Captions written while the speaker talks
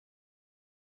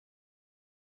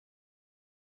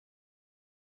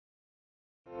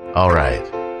Alright,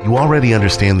 you already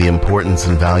understand the importance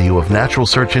and value of natural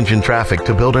search engine traffic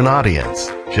to build an audience,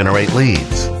 generate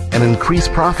leads, and increase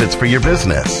profits for your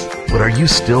business. But are you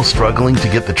still struggling to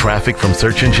get the traffic from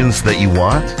search engines that you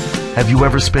want? Have you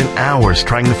ever spent hours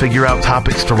trying to figure out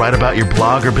topics to write about your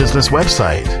blog or business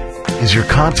website? Is your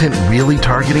content really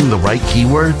targeting the right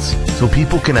keywords so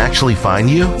people can actually find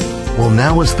you? Well,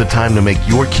 now is the time to make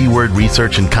your keyword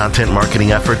research and content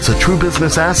marketing efforts a true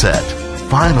business asset.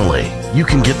 Finally, you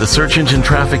can get the search engine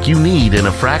traffic you need in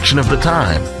a fraction of the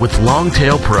time with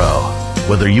Longtail Pro.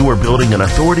 Whether you are building an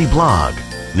authority blog,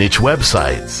 niche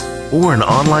websites, or an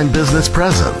online business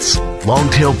presence,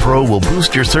 Longtail Pro will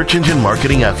boost your search engine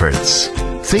marketing efforts.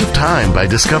 Save time by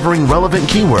discovering relevant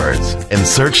keywords and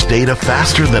search data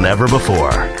faster than ever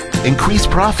before. Increase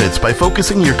profits by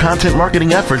focusing your content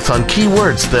marketing efforts on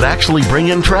keywords that actually bring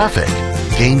in traffic.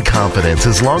 Gain confidence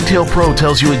as Longtail Pro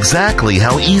tells you exactly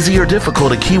how easy or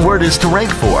difficult a keyword is to rank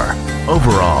for.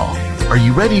 Overall, are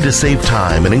you ready to save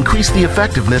time and increase the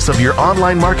effectiveness of your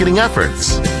online marketing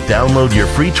efforts? Download your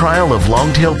free trial of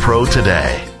Longtail Pro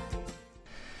today.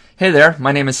 Hey there,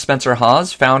 my name is Spencer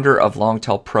Haws, founder of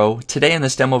Longtail Pro. Today in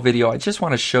this demo video, I just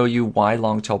want to show you why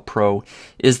Longtail Pro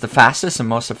is the fastest and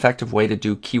most effective way to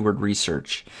do keyword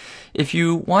research. If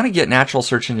you want to get natural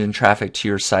search engine traffic to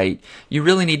your site, you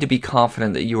really need to be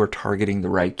confident that you are targeting the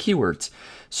right keywords.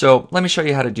 So let me show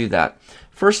you how to do that.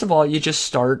 First of all, you just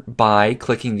start by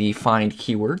clicking the Find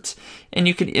Keywords, and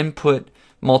you can input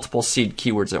multiple seed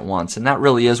keywords at once. And that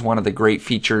really is one of the great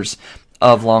features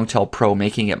of Longtail Pro,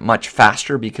 making it much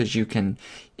faster because you can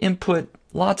input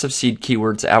lots of seed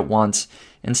keywords at once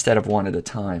instead of one at a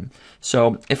time.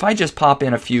 So if I just pop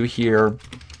in a few here,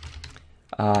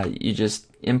 you just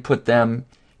input them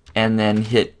and then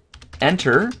hit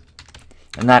enter,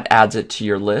 and that adds it to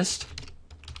your list.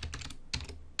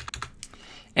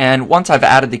 And once I've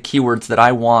added the keywords that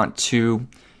I want to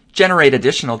generate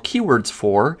additional keywords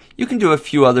for, you can do a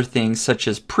few other things such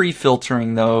as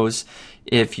pre-filtering those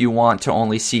if you want to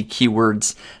only see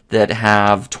keywords that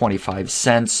have 25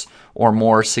 cents or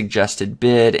more suggested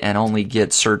bid and only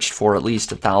get searched for at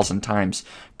least 1,000 times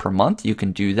per month. You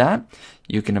can do that.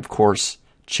 You can of course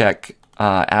check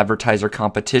advertiser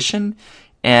competition,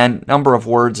 and number of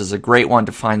words is a great one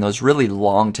to find those really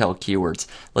long tail keywords.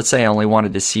 Let's say I only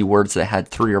wanted to see words that had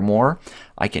 3 or more.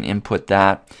 I can input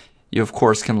that. You of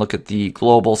course can look at the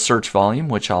global search volume,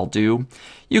 which I'll do.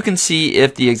 You can see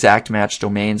if the exact match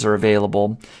domains are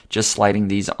available, just sliding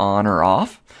these on or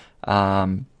off.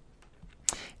 And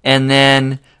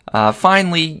then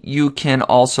finally, you can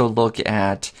also look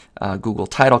at Google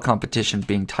title competition,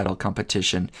 Bing title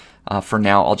competition. For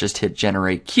now, I'll just hit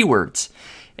generate keywords.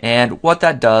 And what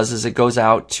that does is it goes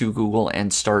out to Google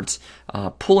and starts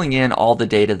pulling in all the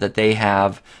data that they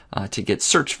have to get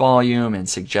search volume and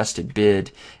suggested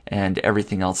bid and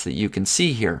everything else that you can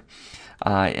see here.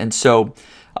 And so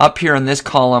up here in this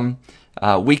column,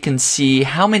 we can see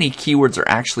how many keywords are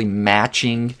actually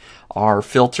matching our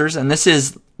filters. And this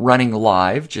is running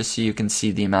live, just so you can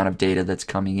see the amount of data that's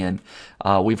coming in.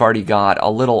 We've already got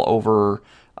a little over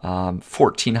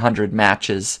 1,400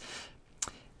 matches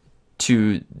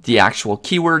to the actual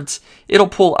keywords. It'll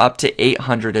pull up to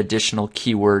 800 additional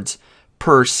keywords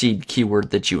per seed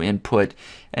keyword that you input.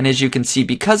 And as you can see,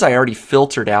 because I already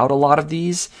filtered out a lot of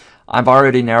these, I've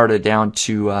already narrowed it down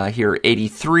to here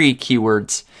 83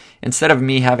 keywords. Instead of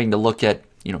me having to look at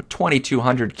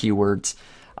 2,200 keywords,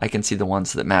 I can see the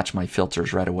ones that match my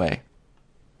filters right away.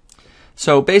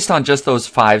 So based on just those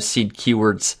 5 seed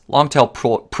keywords, Longtail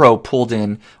Pro pulled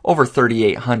in over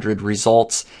 3,800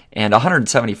 results, and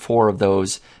 174 of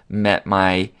those met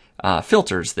my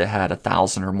filters that had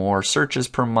 1,000 or more searches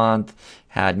per month,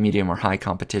 had medium or high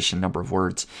competition number of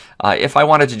words. If I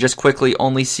wanted to just quickly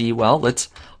only see,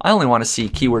 I only want to see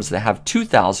keywords that have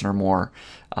 2,000 or more.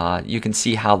 You can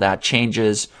see how that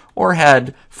changes, or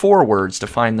had 4 words to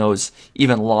find those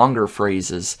even longer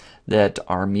phrases that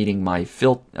are meeting my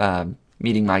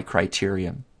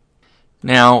criteria.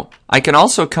 Now, I can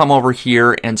also come over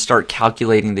here and start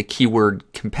calculating the keyword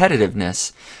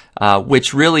competitiveness,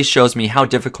 which really shows me how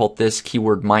difficult this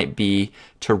keyword might be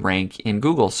to rank in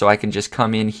Google. So I can just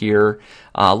come in here,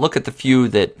 look at the few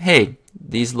that, hey,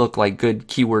 these look like good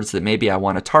keywords that maybe I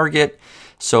want to target.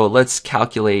 So let's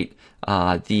calculate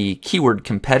the keyword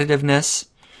competitiveness,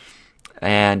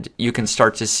 and you can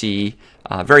start to see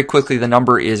very quickly the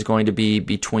number is going to be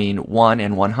between 1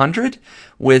 and 100,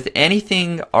 with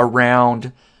anything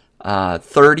around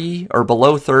 30 or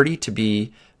below 30 to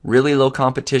be really low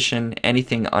competition.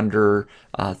 Anything under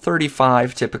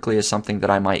 35 typically is something that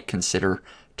I might consider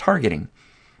targeting.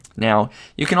 Now,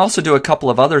 you can also do a couple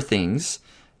of other things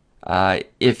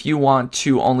If you want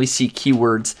to only see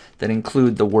keywords that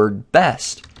include the word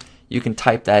best, you can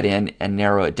type that in and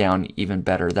narrow it down even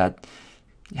better. That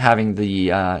having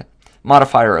the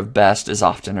modifier of best is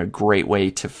often a great way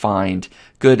to find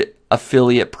good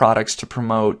affiliate products to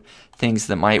promote, things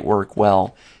that might work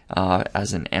well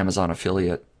as an Amazon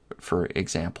affiliate, for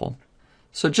example.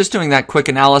 So just doing that quick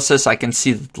analysis, I can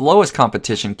see that the lowest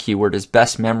competition keyword is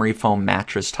best memory foam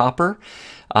mattress topper.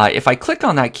 If I click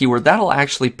on that keyword, that'll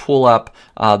actually pull up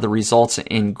the results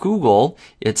in Google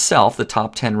itself, the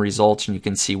top 10 results, and you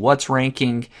can see what's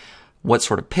ranking, what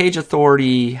sort of page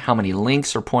authority, how many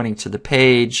links are pointing to the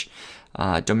page,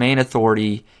 domain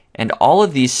authority, and all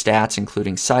of these stats,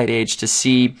 including site age, to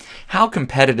see how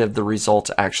competitive the results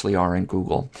actually are in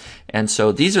Google. And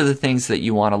so these are the things that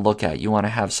you want to look at. You want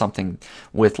to have something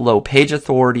with low page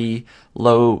authority,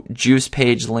 low juice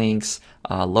page links,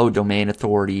 low domain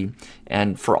authority,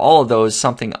 and for all of those,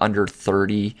 something under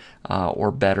 30 or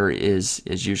better is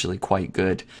usually quite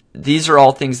good. These are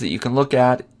all things that you can look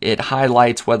at. It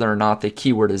highlights whether or not the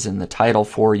keyword is in the title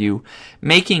for you,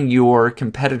 making your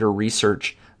competitor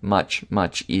research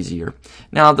much easier.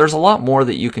 Now, there's a lot more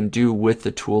that you can do with the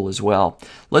tool as well.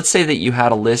 Let's say that you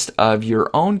had a list of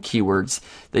your own keywords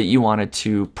that you wanted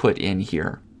to put in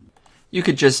here. You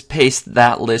could just paste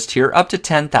that list here up to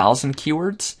 10,000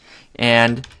 keywords,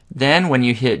 and then when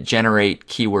you hit generate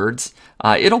keywords,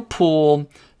 it'll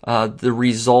pull the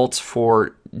results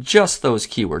for just those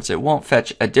keywords. It won't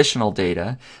fetch additional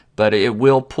data, but it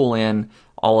will pull in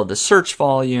all of the search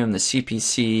volume, the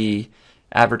CPC,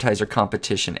 advertiser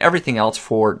competition, everything else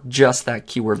for just that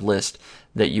keyword list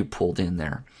that you pulled in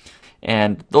there.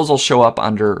 And those will show up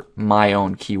under my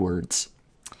own keywords.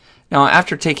 Now,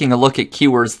 after taking a look at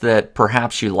keywords that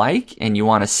perhaps you like and you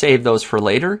want to save those for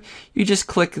later, you just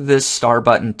click this star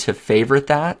button to favorite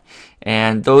that,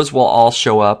 and those will all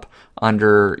show up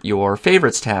under your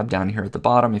favorites tab down here at the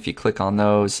bottom. If you click on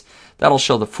those, that'll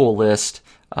show the full list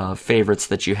of favorites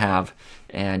that you have,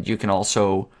 and you can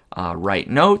also write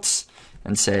notes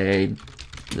and say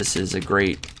this is a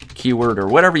great keyword or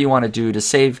whatever you want to do to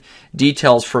save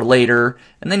details for later,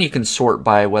 and then you can sort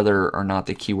by whether or not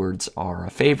the keywords are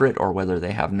a favorite or whether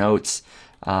they have notes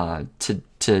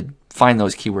to find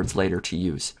those keywords later to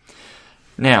use.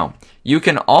 Now, you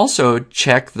can also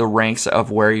check the ranks of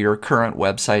where your current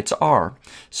websites are.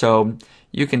 So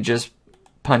you can just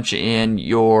punch in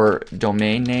your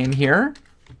domain name here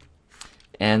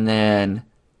and then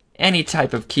any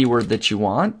type of keyword that you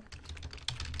want,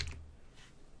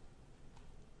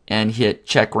 and hit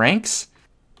check ranks.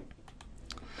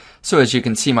 So as you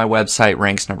can see, my website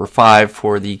ranks number 5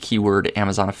 for the keyword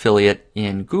Amazon affiliate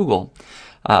in Google.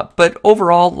 But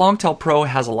overall, Longtail Pro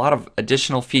has a lot of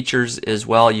additional features as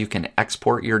well. You can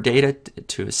export your data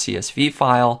to a CSV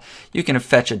file. You can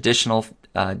fetch additional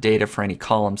data for any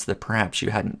columns that perhaps you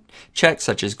hadn't checked,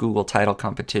 such as Google title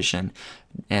competition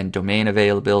and domain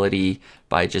availability,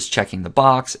 by just checking the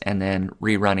box and then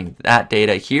rerunning that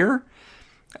data here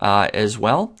as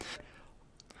well.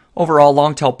 Overall,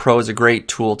 Longtail Pro is a great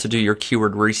tool to do your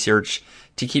keyword research,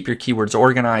 to keep your keywords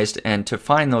organized, and to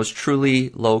find those truly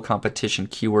low competition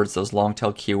keywords, those long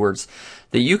tail keywords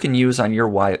that you can use on your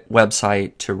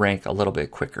website to rank a little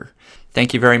bit quicker.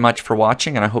 Thank you very much for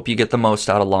watching, and I hope you get the most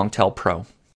out of Longtail Pro.